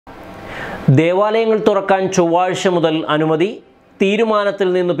ദേവാലയങ്ങൾ തുറക്കാൻ ചൊവ്വാഴ്ച മുതൽ അനുമതി, തീരുമാനത്തിൽ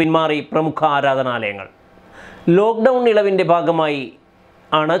നിന്ന് പിന്മാറി പ്രമുഖ ആരാധനാലയങ്ങൾ. ലോക്ക്ഡൗൺ ഇളവിൻ്റെ ഭാഗമായി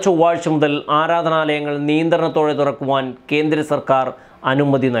ആണ് ചൊവ്വാഴ്ച മുതൽ ആരാധനാലയങ്ങൾ നിയന്ത്രണത്തോടെ തുറക്കുവാൻ കേന്ദ്ര സർക്കാർ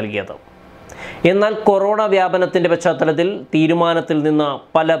അനുമതി നൽകിയത്. എന്നാൽ കൊറോണ വ്യാപനത്തിൻ്റെ പശ്ചാത്തലത്തിൽ തീരുമാനത്തിൽ നിന്ന്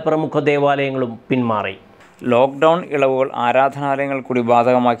പല പ്രമുഖ ദേവാലയങ്ങളും പിന്മാറി. ലോക്ക്ഡൗൺ ഇളവുകൾ ആരാധനാലയങ്ങൾ കൂടി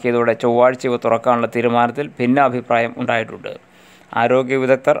ബാധകമാക്കിയതോടെ ചൊവ്വാഴ്ച ഇവ തുറക്കാനുള്ള തീരുമാനത്തിൽ ഭിന്നാഭിപ്രായം ഉണ്ടായിട്ടുണ്ട്. ആരോഗ്യ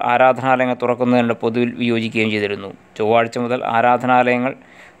വിദഗ്ധർ ആരാധനാലയങ്ങൾ തുറക്കുന്നതിന് പൊതുവിൽ വിയോജിക്കുകയും ചെയ്തിരുന്നു. ചൊവ്വാഴ്ച മുതൽ ആരാധനാലയങ്ങൾ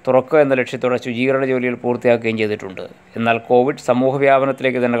തുറക്കുക എന്ന ലക്ഷ്യത്തോടെ ശുചീകരണ ജോലികൾ പൂർത്തിയാക്കുകയും ചെയ്തിട്ടുണ്ട്. എന്നാൽ കോവിഡ്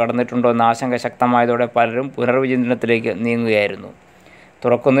സമൂഹവ്യാപനത്തിലേക്ക് തന്നെ കടന്നിട്ടുണ്ടോ എന്ന ആശങ്ക ശക്തമായതോടെ പലരും പുനർവിചിന്തനത്തിലേക്ക് നീങ്ങുകയായിരുന്നു.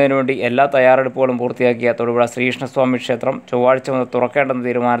 തുറക്കുന്നതിനു വേണ്ടി എല്ലാ തയ്യാറെടുപ്പുകളും പൂർത്തിയാക്കിയ തൊടുപുഴ ശ്രീകൃഷ്ണസ്വാമി ക്ഷേത്രം ചൊവ്വാഴ്ച മുതൽ തുറക്കേണ്ടെന്ന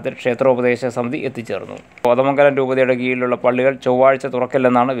തീരുമാനത്തിൽ ക്ഷേത്രോപദേശക സമിതി എത്തിച്ചേർന്നു. കോതമംഗലം രൂപതയുടെ കീഴിലുള്ള പള്ളികൾ ചൊവ്വാഴ്ച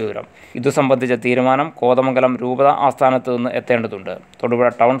തുറക്കില്ലെന്നാണ് വിവരം. ഇതു സംബന്ധിച്ച തീരുമാനം കോതമംഗലം രൂപത ആസ്ഥാനത്ത് നിന്ന് എത്തേണ്ടതുണ്ട്. തൊടുപുഴ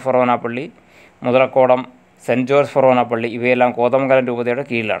ടൗൺ ഫൊറോന പള്ളി, മുതലക്കോടം സെൻറ് ജോർജ് ഫൊറോന പള്ളി ഇവയെല്ലാം കോതമംഗലം രൂപതയുടെ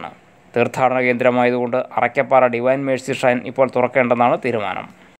കീഴിലാണ്. തീർത്ഥാടന കേന്ദ്രമായതുകൊണ്ട് അറയ്ക്കപ്പാറ ഡിവൈൻ മേഴ്സി ഷ്രൈൻ ഇപ്പോൾ തുറക്കേണ്ടെന്നാണ് തീരുമാനം.